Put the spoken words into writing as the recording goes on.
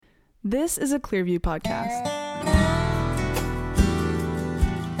This is a Clearview podcast.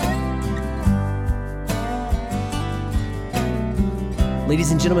 Ladies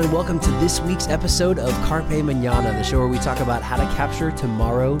and gentlemen, welcome to this week's episode of Carpe Mañana, the show where we talk about how to capture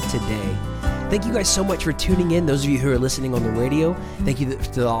tomorrow today. Thank you guys so much for tuning in. Those of you who are listening on the radio, thank you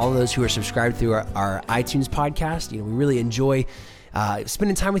to all those who are subscribed through our iTunes podcast. We really enjoy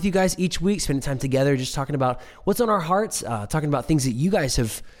spending time with you guys each week, spending time together, just talking about what's on our hearts, talking about things that you guys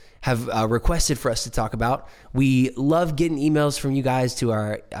have requested for us to talk about. We love getting emails from you guys to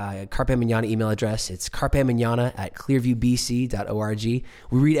our Carpe Mañana email address. It's carpemañana@clearviewbc.org. We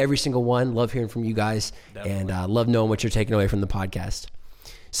read every single one. Love hearing from you guys. Definitely. And love knowing what you're taking away from the podcast.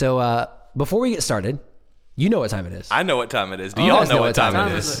 So before we get started, you know what time it is. I know what time it is. Do y'all know what time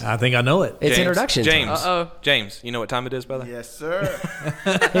it is? I think I know it. It's introduction time. James, you know what time it is, brother? Yes, sir.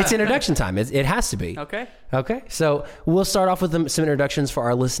 It's introduction time. It has to be. Okay. So we'll start off with some introductions for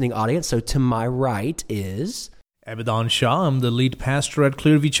our listening audience. So to my right is Abaddon Shah. I'm the lead pastor at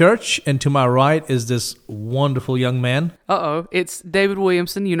Clearview Church, and to my right is this wonderful young man. It's David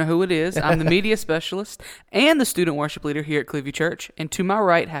Williamson. You know who it is. I'm the media specialist and the student worship leader here at Clearview Church. And to my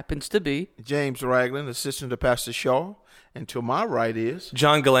right happens to be James Ragland, assistant to Pastor Shaw. And to my right is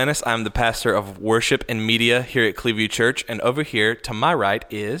John Galanis. I'm the pastor of worship and media here at Clearview Church. And over here to my right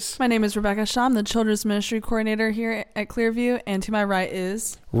is My name is Rebecca Shaw. I'm the children's ministry coordinator here at Clearview. And to my right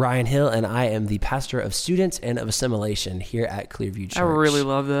is Ryan Hill, and I am the pastor of students and of assimilation here at Clearview Church. I really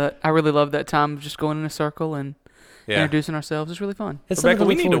love that. I really love that time of just going in a circle and introducing ourselves. It's really fun. It's Rebecca,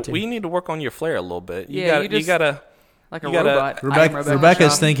 we need to work on your flair a little bit. You gotta like a robot.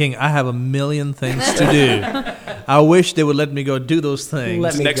 Rebecca's thinking, I have a million things to do. I wish they would let me go do those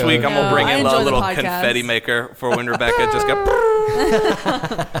things. Next week, I'm going to bring in a little confetti maker for when Rebecca just got...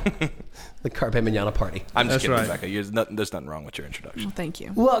 The Carpe Mañana party. I'm just kidding, right. Rebecca. There's nothing wrong with your introduction. Well, thank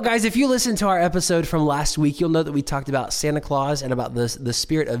you. Well, guys, if you listened to our episode from last week, you'll know that we talked about Santa Claus and about the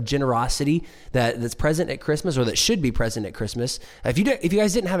spirit of generosity that's present at Christmas, or that should be present at Christmas. If you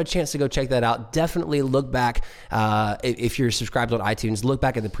guys didn't have a chance to go check that out, definitely look back. If you're subscribed on iTunes, look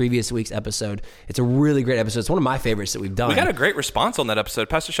back at the previous week's episode. It's a really great episode. It's one of my favorites that we've done. We got a great response on that episode.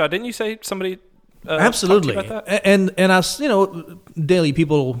 Pastor Shaw, didn't you say somebody... Absolutely. And as daily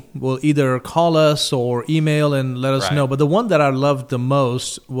people will either call us or email and let us know. But the one that I loved the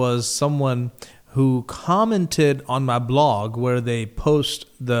most was someone who commented on my blog where they post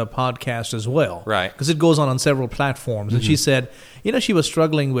the podcast as well. Right. Because it goes on several platforms. Mm-hmm. And she said, she was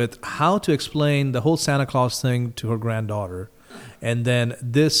struggling with how to explain the whole Santa Claus thing to her granddaughter. And then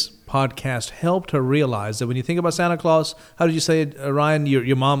this podcast helped her realize that when you think about Santa Claus, how did you say it, Ryan?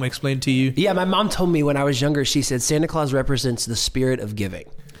 Your mom explained to you? Yeah, my mom told me when I was younger, she said Santa Claus represents the spirit of giving.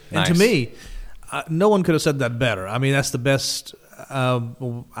 And to me, no one could have said that better. I mean, that's the best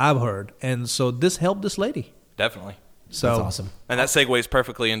I've heard. And so this helped this lady. Definitely. So that's awesome. And that segues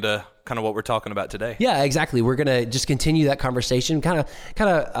perfectly into kind of what we're talking about today. Yeah, exactly. We're going to just continue that conversation, kind of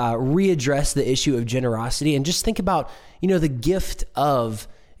readdress the issue of generosity, and just think about, the gift of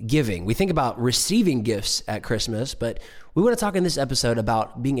giving. We think about receiving gifts at Christmas, but we want to talk in this episode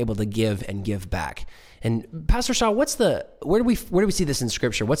about being able to give and give back. And Pastor Shaw, where do we see this in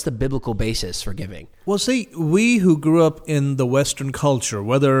Scripture? What's the biblical basis for giving? Well, see, we who grew up in the Western culture,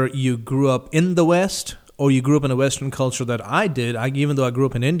 whether you grew up in the West or you grew up in a Western culture that I did, even though I grew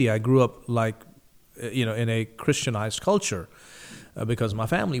up in India, I grew up in a Christianized culture because my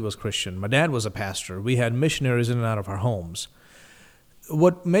family was Christian. My dad was a pastor. We had missionaries in and out of our homes.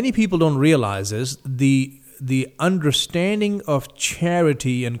 What many people don't realize is the understanding of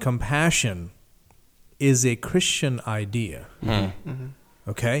charity and compassion is a Christian idea. Mm-hmm. Mm-hmm.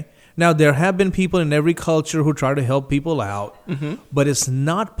 Okay? Now, there have been people in every culture who try to help people out, but it's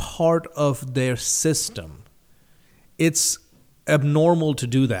not part of their system. It's abnormal to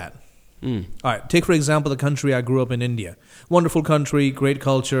do that. All right, take, for example, the country I grew up in, India. Wonderful country, great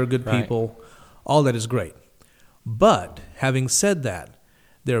culture, good people. All that is great. But having said that,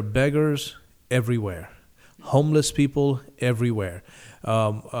 there are beggars everywhere, homeless people everywhere,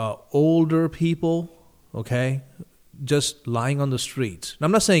 older people, okay, just lying on the streets. Now,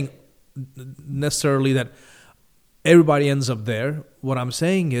 I'm not saying necessarily that everybody ends up there. What I'm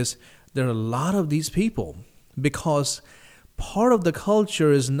saying is there are a lot of these people because part of the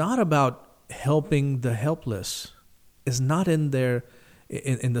culture is not about helping the helpless. It's not in the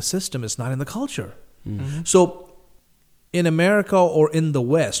system. It's not in the culture. Mm-hmm. So in America or in the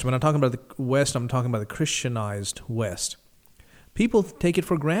West, when I'm talking about the West, I'm talking about the Christianized West. People take it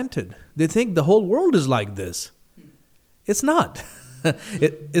for granted. They think the whole world is like this. It's not.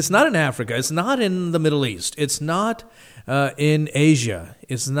 It's not in Africa. It's not in the Middle East. It's not in Asia.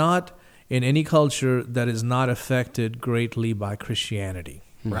 It's not in any culture that is not affected greatly by Christianity.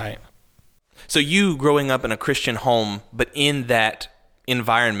 Right. So you growing up in a Christian home, but in that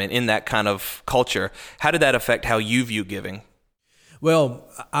environment, in that kind of culture, how did that affect how you view giving? Well,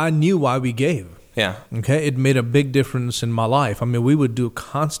 I knew why we gave. Yeah. Okay, it made a big difference in my life. I mean, we would do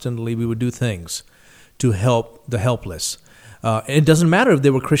things to help the helpless. It doesn't matter if they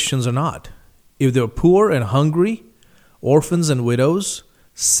were Christians or not. If they were poor and hungry, orphans and widows,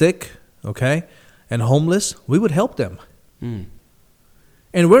 sick, okay, and homeless, we would help them.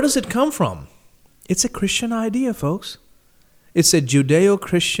 And where does it come from? It's a Christian idea, folks. It's a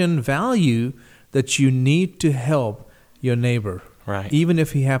Judeo-Christian value that you need to help your neighbor, right, even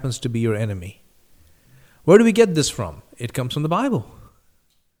if he happens to be your enemy. Where do we get this from? It comes from the Bible.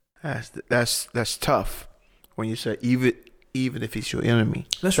 That's tough when you say even if he's your enemy.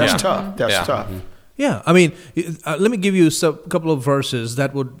 That's right. right. Tough. That's tough. Yeah, I mean, let me give you a couple of verses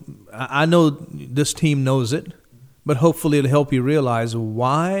that would, I know this team knows it, but hopefully it'll help you realize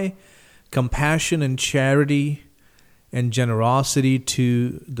why compassion and charity and generosity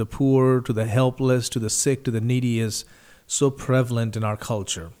to the poor, to the helpless, to the sick, to the needy is so prevalent in our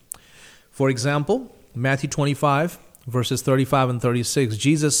culture. For example, Matthew 25, verses 35 and 36,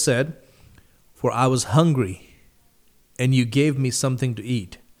 Jesus said, "For I was hungry, and you gave me something to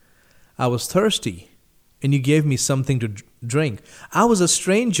eat. I was thirsty, and you gave me something to drink. I was a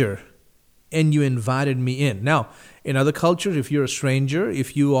stranger, and you invited me in." Now, in other cultures, if you're a stranger,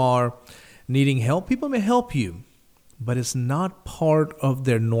 if you are needing help, people may help you, but it's not part of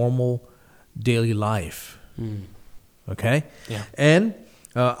their normal daily life. Okay? Yeah. And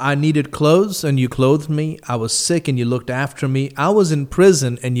I needed clothes, and you clothed me. I was sick, and you looked after me. I was in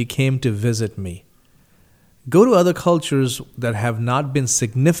prison, and you came to visit me. Go to other cultures that have not been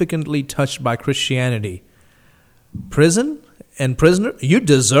significantly touched by Christianity. Prison and prisoner, you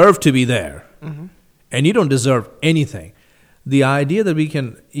deserve to be there. And you don't deserve anything. The idea that we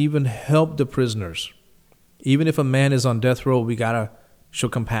can even help the prisoners, even if a man is on death row, we got to show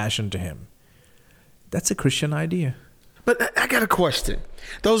compassion to him. That's a Christian idea. But I got a question.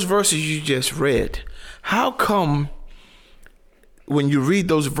 Those verses you just read, how come when you read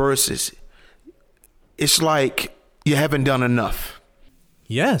those verses, it's like you haven't done enough?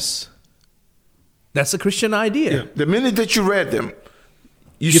 Yes. That's a Christian idea. Yeah. The minute that you read them,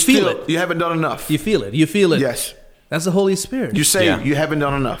 you feel it. You haven't done enough. You feel it. You feel it. Yes. That's the Holy Spirit. You say you haven't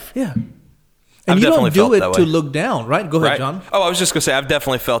done enough. Yeah. I've And you definitely don't do felt it that to way. look down, right? Go ahead, Right. John. Oh, I was just going to say, I've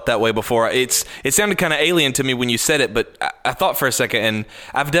definitely felt that way before. It sounded kind of alien to me when you said it, but I thought for a second, and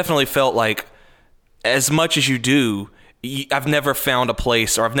I've definitely felt like as much as you do, I've never found a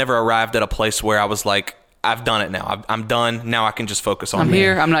place, or I've never arrived at a place where I was like, I've done it now. I'm done. Now I can just focus on I'm me.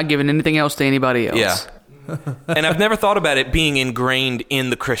 here. I'm not giving anything else to anybody else. Yeah. And I've never thought about it being ingrained in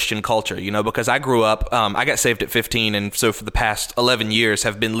the Christian culture, because I grew up, I got saved at 15, and so for the past 11 years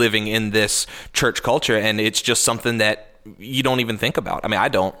have been living in this church culture, and it's just something that you don't even think about. I mean, I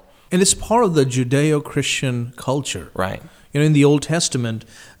don't. And it's part of the Judeo-Christian culture. Right. In the Old Testament,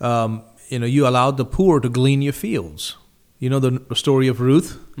 you allowed the poor to glean your fields. You know the story of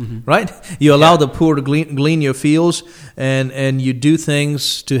Ruth, right? You allow the poor to glean your fields, and you do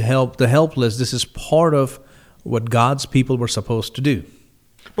things to help the helpless. This is part of what God's people were supposed to do.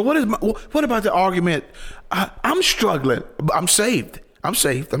 But what about the argument? I'm struggling. I'm saved.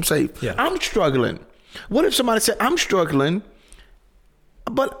 Yeah. I'm struggling. What if somebody said, I'm struggling,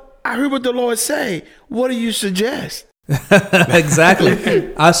 but I heard what the Lord say. What do you suggest?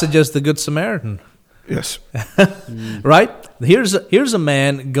 Exactly. I suggest the Good Samaritan. Yes. Right? Here's a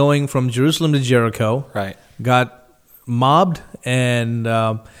man going from Jerusalem to Jericho. Right. Got mobbed and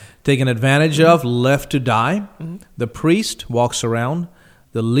taken advantage of, left to die. The priest walks around.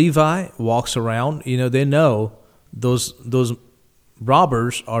 The Levi walks around. They know those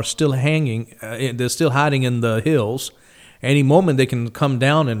robbers are still hanging. They're still hiding in the hills. Any moment they can come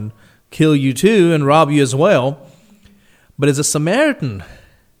down and kill you too and rob you as well. But as a Samaritan,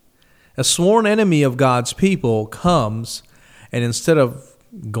 a sworn enemy of God's people, comes, and instead of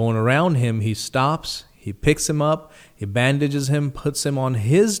going around him, he stops, he picks him up, he bandages him, puts him on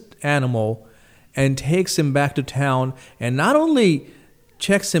his animal, and takes him back to town, and not only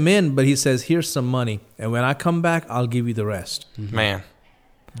checks him in, but he says, here's some money, and when I come back, I'll give you the rest. Man,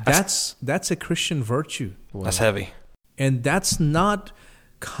 That's a Christian virtue. that's heavy. And that's not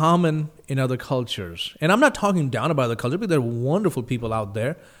common in other cultures. And I'm not talking down about other cultures, because there are wonderful people out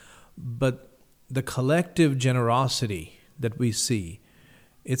there. But the collective generosity that we see,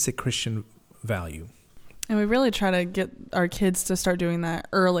 it's a Christian value. And we really try to get our kids to start doing that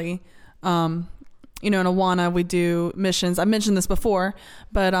early. In Awana, we do missions. I mentioned this before,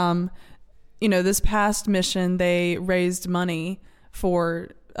 but, this past mission, they raised money for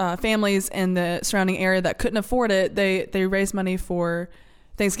families in the surrounding area that couldn't afford it. They raised money for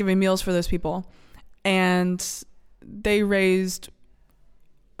Thanksgiving meals for those people. And they raised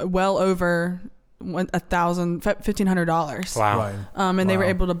well over $1,500. Wow. Right. And they were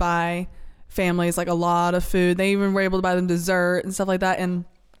able to buy families like a lot of food. They even were able to buy them dessert and stuff like that. And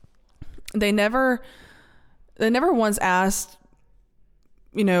they never once asked,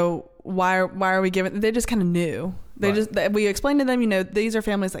 why are we giving? They just kind of knew. We explained to them, these are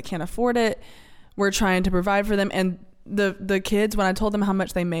families that can't afford it. We're trying to provide for them. And the kids, when I told them how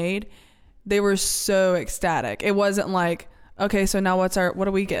much they made, they were so ecstatic. It wasn't like, okay, so now what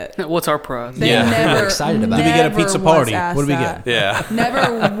do we get? What's our prize? They Yeah. never, They're excited about it. Did we get a never pizza once party? asked What do we that. get? Yeah.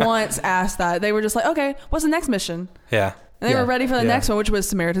 Never once asked that. They were just like, okay, what's the next mission? Yeah. And they Yeah. were ready for the Yeah. next one, which was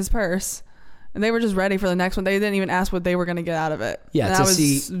Samaritan's Purse. And they were just ready for the next one. They didn't even ask what they were going to get out of it. Yeah, and to I was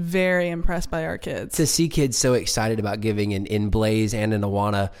see- very impressed by our kids. To see kids so excited about giving in Blaze and in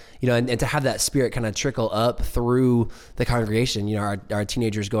Awana, and to have that spirit kind of trickle up through the congregation, our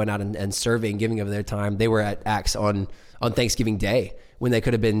teenagers going out and serving, giving of their time. They were at Acts on Thanksgiving Day when they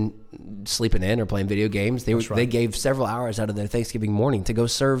could have been sleeping in or playing video games. They gave several hours out of their Thanksgiving morning to go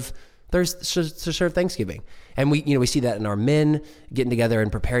serve Thanksgiving. And we see that in our men getting together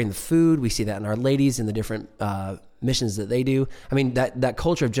and preparing the food. We see that in our ladies in the different missions that they do. I mean, that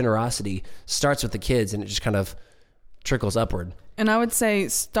culture of generosity starts with the kids, and it just kind of trickles upward. And I would say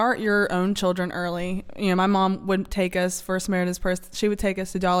start your own children early. My mom would take us for Samaritan's Purse. She would take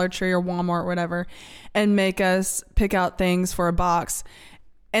us to Dollar Tree or Walmart or whatever and make us pick out things for a box.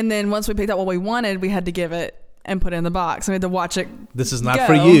 And then once we picked out what we wanted, we had to give it and put it in the box. We had to watch it. This is not go.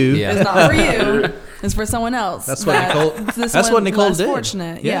 for you. Yeah. It's not for you. It's for someone else. That's what Nicole- This that's one what Nicole less did.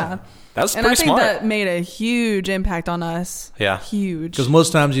 Fortunate. Yeah. Yeah. That was And I pretty think smart. that made a huge impact on us. Yeah. Huge. Because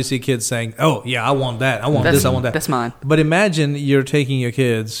most times you see kids saying, "Oh, yeah, I want that. I want this. I want that." That's mine. But imagine you're taking your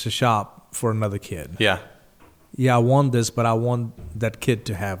kids to shop for another kid. Yeah. Yeah, I want this, but I want that kid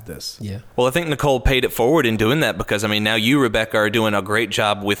to have this. Yeah. Well, I think Nicole paid it forward in doing that because, now you, Rebecca, are doing a great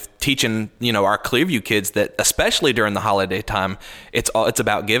job with teaching, our Clearview kids that, especially during the holiday time, it's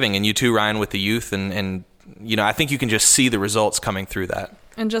about giving. And you too, Ryan, with the youth. And I think you can just see the results coming through that.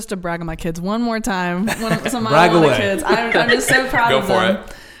 And just to brag on my kids one more time, some of Brag my away. kids, I'm just so proud Go of for them.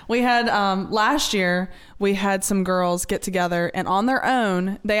 it. We had last year, we had some girls get together, and on their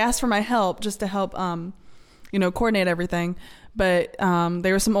own, they asked for my help just to help, coordinate everything. But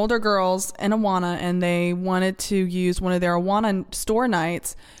there were some older girls in Awana, and they wanted to use one of their Awana store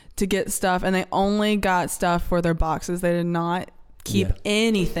nights to get stuff, and they only got stuff for their boxes. They did not keep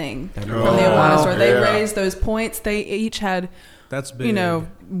anything from the Awana store. They raised those points. They each had, That's big. well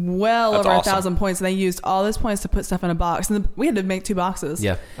That's over awesome. 1,000 points. And they used all those points to put stuff in a box. And we had to make 2 boxes.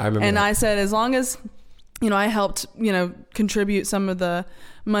 Yeah, I remember And that. I said, as long as, I helped, contribute some of the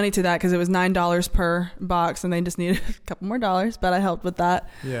money to that because it was $9 per box and they just needed a couple more dollars, but I helped with that.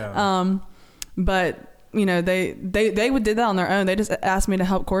 Yeah. But, they did that on their own. They just asked me to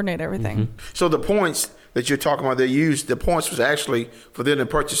help coordinate everything. So the points that you're talking about, the points was actually for them to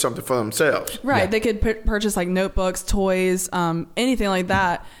purchase something for themselves. Right. Yeah. They could purchase like notebooks, toys, anything like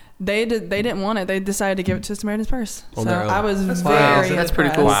that. They didn't want it. They decided to give it to Samaritan's Purse. On So their own. I was Wow. very That's pretty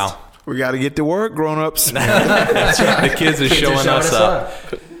impressed. cool. Wow. We got to get to work, grown-ups. The kids are showing us up.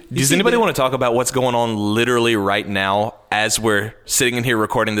 Does see anybody the- want to talk about what's going on literally right now as we're sitting in here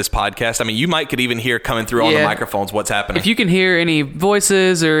recording this podcast? You could even hear coming through on the Yeah. microphones what's happening. If you can hear any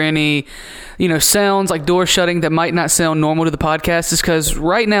voices or any, sounds like doors shutting that might not sound normal to the podcast, is because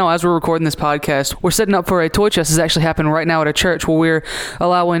right now, as we're recording this podcast, we're setting up for a toy chest. This is actually happening right now at a church where we're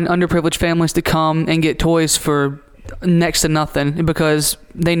allowing underprivileged families to come and get toys for next to nothing because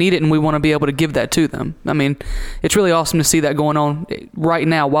they need it and we want to be able to give that to them. It's really awesome to see that going on right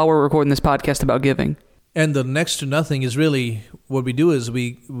now while we're recording this podcast about giving. And the next to nothing is really what we do is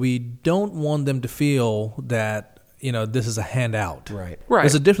we don't want them to feel that this is a handout. Right. Right.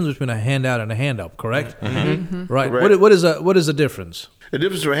 There's a difference between a handout and a handout, correct? Mm-hmm. Right. Correct. What is the difference? The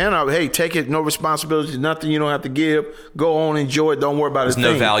difference with a handout, hey, take it, no responsibility, nothing you don't have to give. Go on, enjoy it, don't worry about it. There's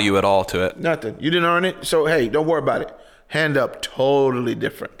no value at all to it. Nothing. You didn't earn it, so hey, don't worry about it. Hand up, totally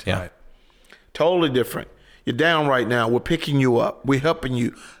different. Yeah. Right. Totally different. You're down right now. We're picking you up. We're helping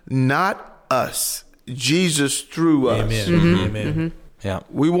you. Not us. Jesus through us. Amen. Amen. Yeah.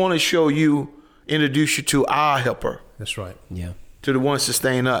 We want to show you, introduce you to our helper, That's right. Yeah. to the one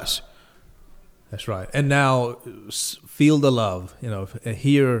sustain us. That's right. And now feel the love,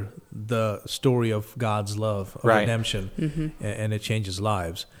 hear the story of God's love, of Right. redemption, and it changes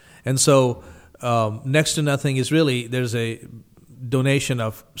lives. And so next to nothing is really, there's a donation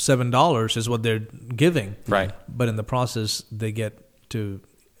of $7 is what they're giving. Right. But in the process, they get to,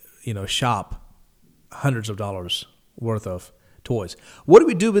 shop hundreds of dollars worth of toys. What do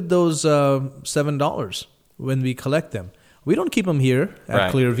we do with those $7 when we collect them? We don't keep them here at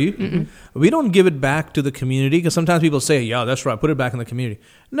Right. Clearview. We don't give it back to the community, because sometimes people say, yeah, that's right, put it back in the community.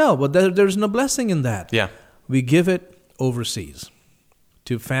 No, but there's no blessing in that. Yeah. We give it overseas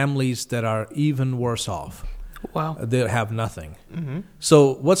to families that are even worse off. Wow. They have nothing.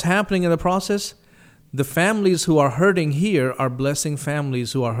 So what's happening in the process? The families who are hurting here are blessing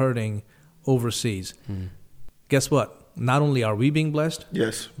families who are hurting overseas. Guess what? Not only are we being blessed,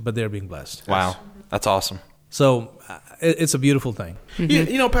 Yes. but they're being blessed. Wow. That's awesome. So it's a beautiful thing.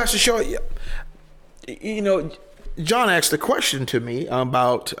 Pastor Shaw, John asked a question to me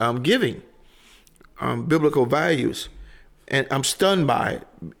about giving, biblical values. And I'm stunned by it,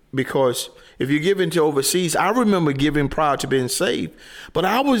 because if you give into overseas, I remember giving prior to being saved, but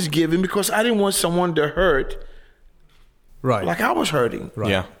I was giving because I didn't want someone to hurt Right. like I was hurting.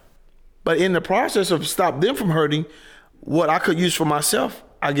 Right. Yeah. But in the process of stop them from hurting, what I could use for myself,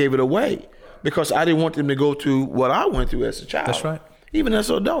 I gave it away, because I didn't want them to go through what I went through as a child. That's right. Even as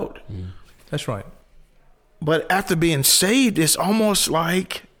an adult. That's right. But after being saved, it's almost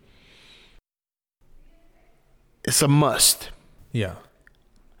like it's a must. Yeah.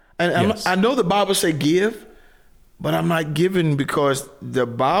 And Yes. I know the Bible say give, but I'm not giving because the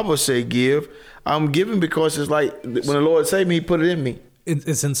Bible say give. I'm giving because it's like when the Lord saved me, He put it in me.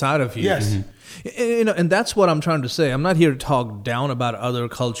 It's inside of you. Yes. And that's what I'm trying to say. I'm not here to talk down about other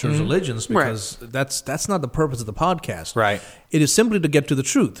cultures, religions, because that's not the purpose of the podcast. Right. It is simply to get to the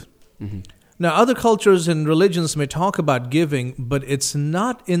truth. Now, other cultures and religions may talk about giving, but it's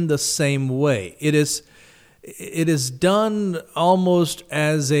not in the same way. It is done almost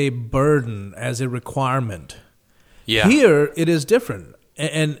as a burden, as a requirement. Yeah. Here, it is different,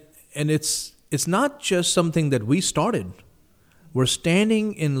 and it's not just something that we started. We're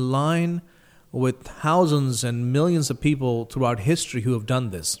standing in line with thousands and millions of people throughout history who have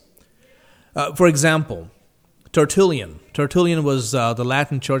done this. For example, Tertullian. Tertullian was the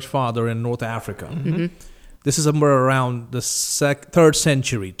Latin church father in North Africa. This is somewhere around the 3rd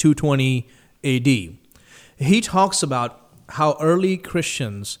century, 220 AD. He talks about how early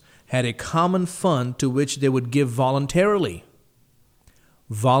Christians had a common fund to which they would give voluntarily.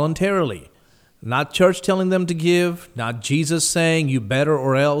 Voluntarily. Not church telling them to give, not Jesus saying you better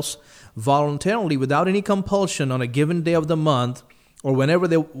or else. Voluntarily, without any compulsion, on a given day of the month or whenever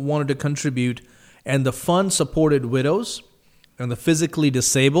they wanted to contribute. And the fund supported widows and the physically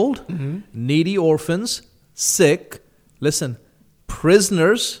disabled, needy orphans, sick,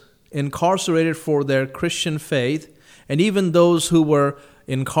 prisoners incarcerated for their Christian faith, and even those who were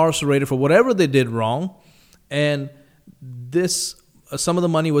incarcerated for whatever they did wrong. And this, some of the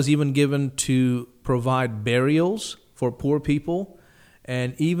money was even given to provide burials for poor people,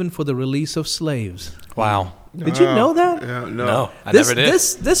 and even for the release of slaves. Wow. Did you know that? Yeah, No, I never did.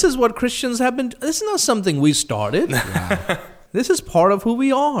 This is what Christians have been. This is not something we started. This is part of who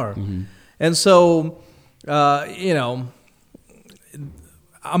we are. And so,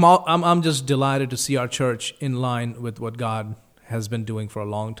 I'm just delighted to see our church in line with what God has been doing for a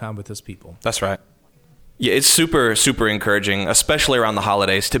long time with His people. That's right. Yeah, it's super, super encouraging, especially around the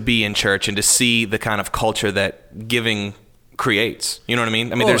holidays, to be in church and to see the kind of culture that giving creates. You know what I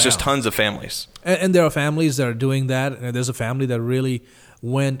mean? I mean, there's just tons of families. And there are families that are doing that. And there's a family that really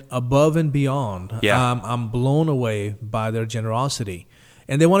went above and beyond. Yeah. I'm blown away by their generosity.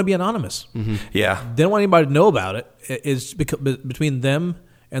 And they want to be anonymous. Yeah. They don't want anybody to know about it. It's between them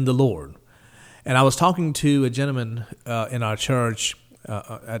and the Lord. And I was talking to a gentleman in our church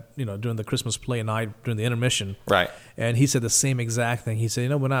during the Christmas play night, during the intermission. Right. And he said the same exact thing. He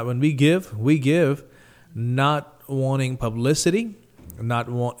said, when we give not wanting publicity, not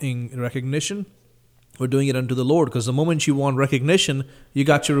wanting recognition. We're doing it unto the Lord, because the moment you want recognition, you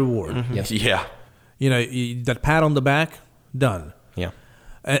got your reward. Yes. Yeah. That pat on the back, done. Yeah.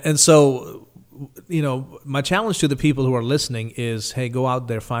 And so, my challenge to the people who are listening is, hey, go out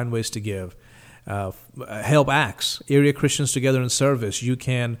there, find ways to give. Help Acts, area Christians together in service. You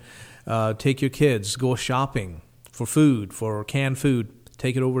can take your kids, go shopping for food, for canned food.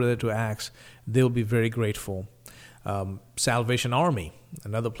 Take it over there to Acts. They'll be very grateful. Salvation Army,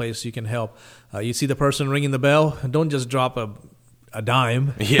 another place you can help. You see the person ringing the bell, don't just drop a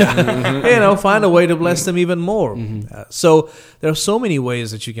dime. Yeah. Find a way to bless them even more. So there are so many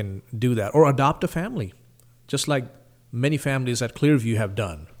ways that you can do that, or adopt a family, just like many families at Clearview have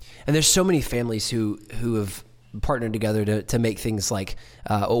done. And there's so many families who have partnered together to make things like,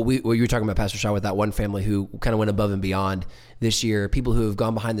 you were talking about, Pastor Shaw, with that one family who kind of went above and beyond this year. People who have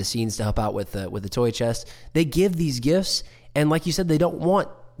gone behind the scenes to help out with the toy chest. They give these gifts, and like you said, they don't want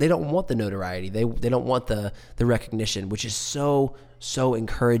the notoriety. They don't want the recognition, which is so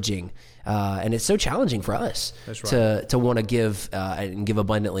encouraging, and it's so challenging for us to want to give and give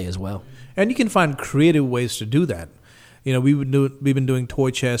abundantly as well. And you can find creative ways to do that. We've been doing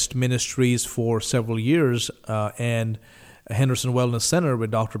toy chest ministries for several years, and Henderson Wellness Center with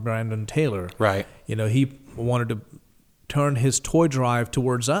Dr. Brandon Taylor. Right. He wanted to turn his toy drive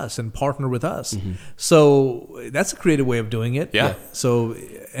towards us and partner with us. So that's a creative way of doing it. Yeah. So,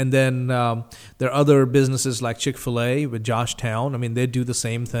 and then there are other businesses like Chick-fil-A with Joshtown. I mean, they do the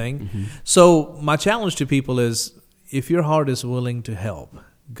same thing. So my challenge to people is, if your heart is willing to help,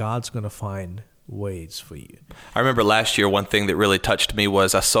 God's going to find ways for you. I remember last year, one thing that really touched me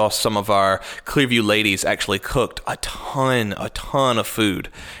was I saw some of our Clearview ladies actually cooked a ton of food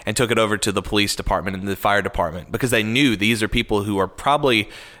and took it over to the police department and the fire department, because they knew these are people who are probably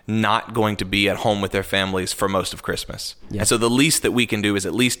not going to be at home with their families for most of Christmas. Yeah. And so the least that we can do is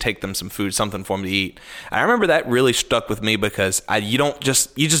at least take them some food, something for them to eat. And I remember that really stuck with me, because you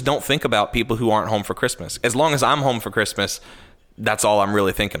just don't think about people who aren't home for Christmas. As long as I'm home for Christmas, that's all I'm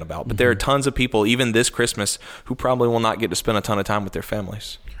really thinking about. But there are tons of people, even this Christmas, who probably will not get to spend a ton of time with their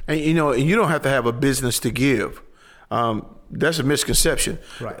families. And you don't have to have a business to give. That's a misconception.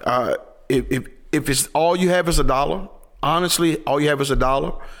 Right. If it's all you have is $1, honestly, all you have is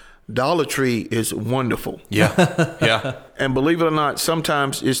 $1, Dollar Tree is wonderful. Yeah. Yeah. And believe it or not,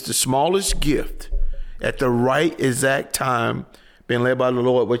 sometimes it's the smallest gift at the right exact time. Being led by the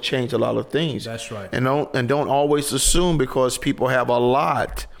Lord would change a lot of things. That's right. And don't always assume because people have a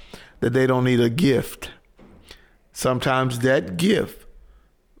lot that they don't need a gift. Sometimes that gift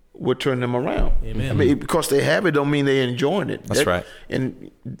will turn them around. Amen. I mean, because they have it don't mean they're enjoying it. That's right.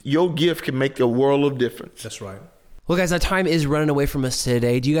 And your gift can make a world of difference. That's right. Well, guys, our time is running away from us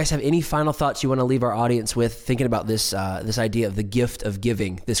today. Do you guys have any final thoughts you want to leave our audience with, thinking about this idea of the gift of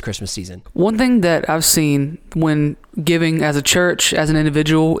giving this Christmas season? One thing that I've seen when giving as a church, as an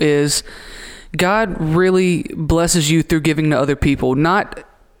individual, is God really blesses you through giving to other people. Not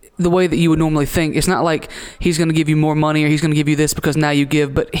the way that you would normally think. It's not like he's going to give you more money or he's going to give you this because now you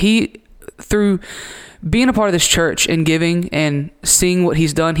give. But he, through being a part of this church and giving and seeing what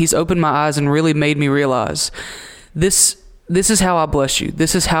he's done, he's opened my eyes and really made me realize this is how I bless you.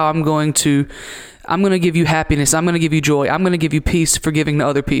 This is how I'm going to give you happiness. I'm going to give you joy. I'm going to give you peace for giving to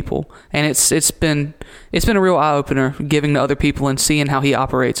other people. And it's been a real eye opener giving to other people and seeing how he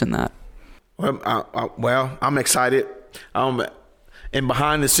operates in that. Well, I'm excited. And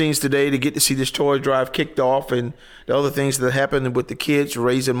behind the scenes today to get to see this toy drive kicked off and the other things that happened with the kids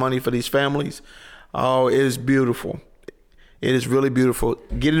raising money for these families. Oh, it is beautiful. It is really beautiful.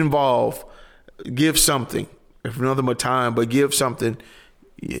 Get involved. Give something. If another more time, but give something.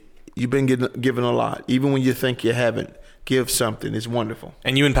 You've been given a lot. Even when you think you haven't, give something. It's wonderful.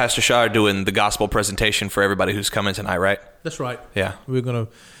 And you and Pastor Shaw are doing the gospel presentation for everybody who's coming tonight, right? That's right. Yeah. We're going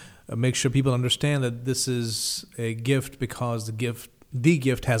to make sure people understand that this is a gift because the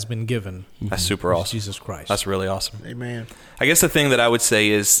gift has been given. That's super awesome. Jesus Christ. That's really awesome. Amen. I guess the thing that I would say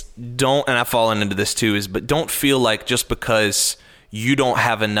is don't, and I've fallen into this too, but don't feel like just because you don't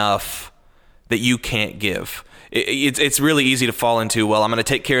have enough that you can't give. It's really easy to fall into, well, I'm going to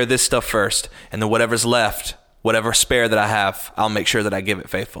take care of this stuff first, and then whatever's left, whatever spare that I have, I'll make sure that I give it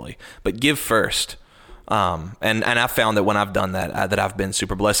faithfully. But give first. And I've found that when I've done that, that I've been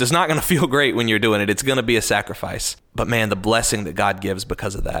super blessed. It's not going to feel great when you're doing it. It's going to be a sacrifice. But man, the blessing that God gives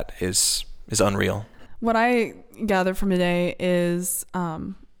because of that is unreal. What I gather from today is,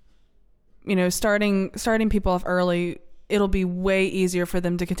 starting people off early, it'll be way easier for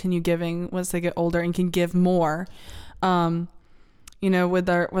them to continue giving once they get older and can give more. With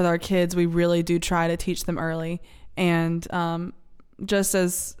our kids, we really do try to teach them early, and just a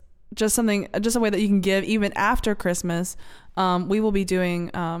way that you can give even after Christmas. We will be doing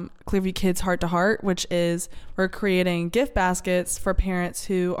Clearview Kids Heart to Heart, which is we're creating gift baskets for parents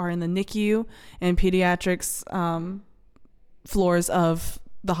who are in the NICU and pediatrics floors of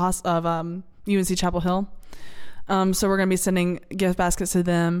UNC Chapel Hill. So we're going to be sending gift baskets to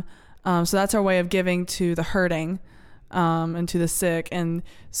them. So that's our way of giving to the hurting and to the sick. And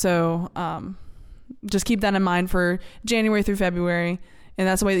so just keep that in mind for January through February. And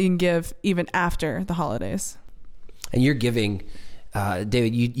that's a way that you can give even after the holidays. And your giving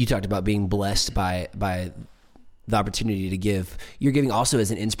David, you talked about being blessed by the opportunity to give. Your giving also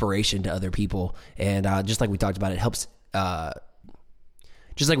as an inspiration to other people, and just like we talked about, it helps.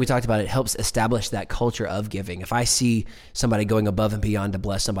 Just like we talked about, it helps establish that culture of giving. If I see somebody going above and beyond to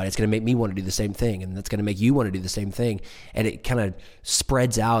bless somebody, it's going to make me want to do the same thing, and that's going to make you want to do the same thing. And it kind of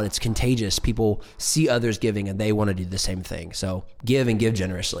spreads out. It's contagious. People see others giving, and they want to do the same thing. So give and give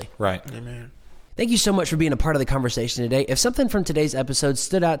generously. Right. Amen. Thank you so much for being a part of the conversation today. If something from today's episode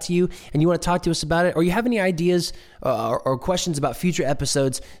stood out to you and you want to talk to us about it, or you have any ideas or questions about future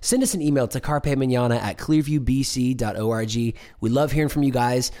episodes, send us an email to carpemanana@clearviewbc.org. We love hearing from you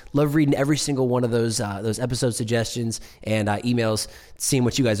guys. Love reading every single one of those episode suggestions and emails, seeing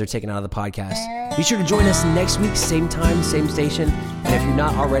what you guys are taking out of the podcast. Be sure to join us next week, same time, same station. And if you're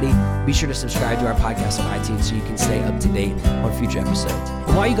not already, be sure to subscribe to our podcast on iTunes so you can stay up to date on future episodes.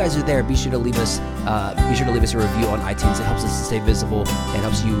 And while you guys are there, be sure to leave us a review on iTunes. It helps us to stay visible and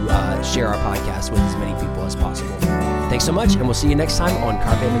helps you share our podcast with as many people as possible. Thanks so much, and we'll see you next time on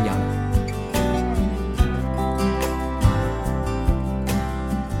Carpe Manana.